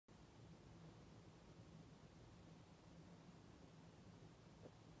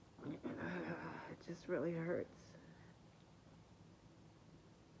just really hurts.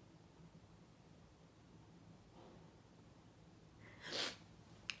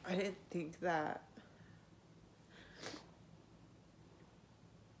 I didn't think that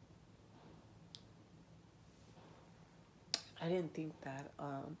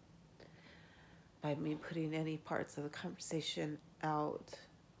by me putting any parts of the conversation out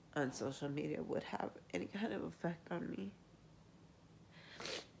on social media would have any kind of effect on me.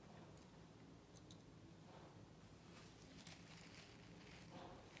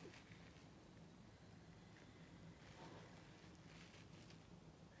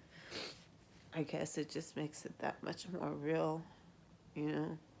 I guess it just makes it that much more real,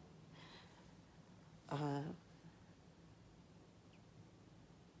 you know.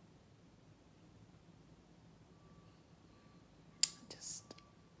 Just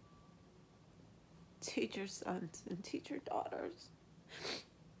teach your sons and teach your daughters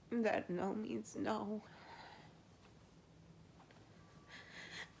that no means no.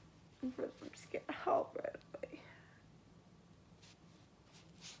 And for them to get help right away.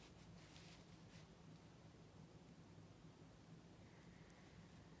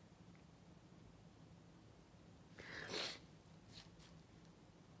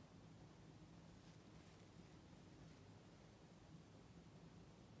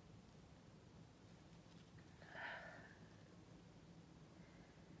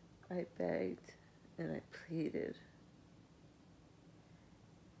 I begged and I pleaded.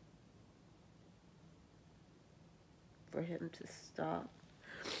 For him to stop.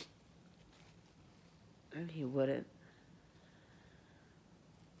 And he wouldn't.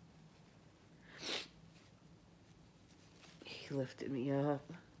 He lifted me up.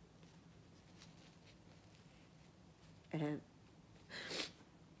 And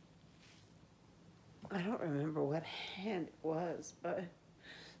I don't remember what hand it was, but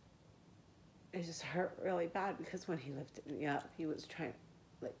it just hurt really bad because when he lifted me up, he was trying to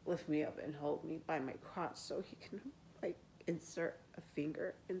like lift me up and hold me by my crotch so he can like insert a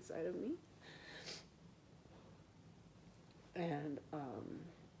finger inside of me. And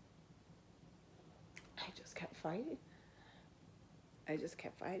I just kept fighting. I just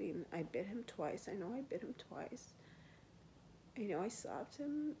kept fighting. I bit him twice. I know I bit him twice. I know I slapped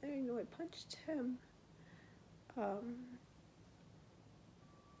him. I know I punched him.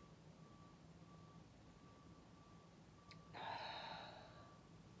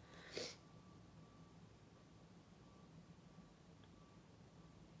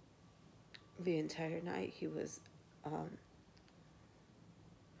 The entire night he was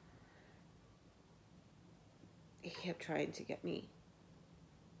he kept trying to get me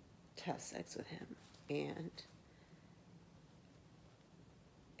to have sex with him, and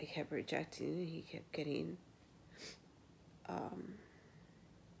I kept rejecting it. He kept getting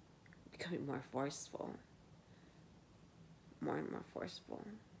becoming more forceful, more and more forceful.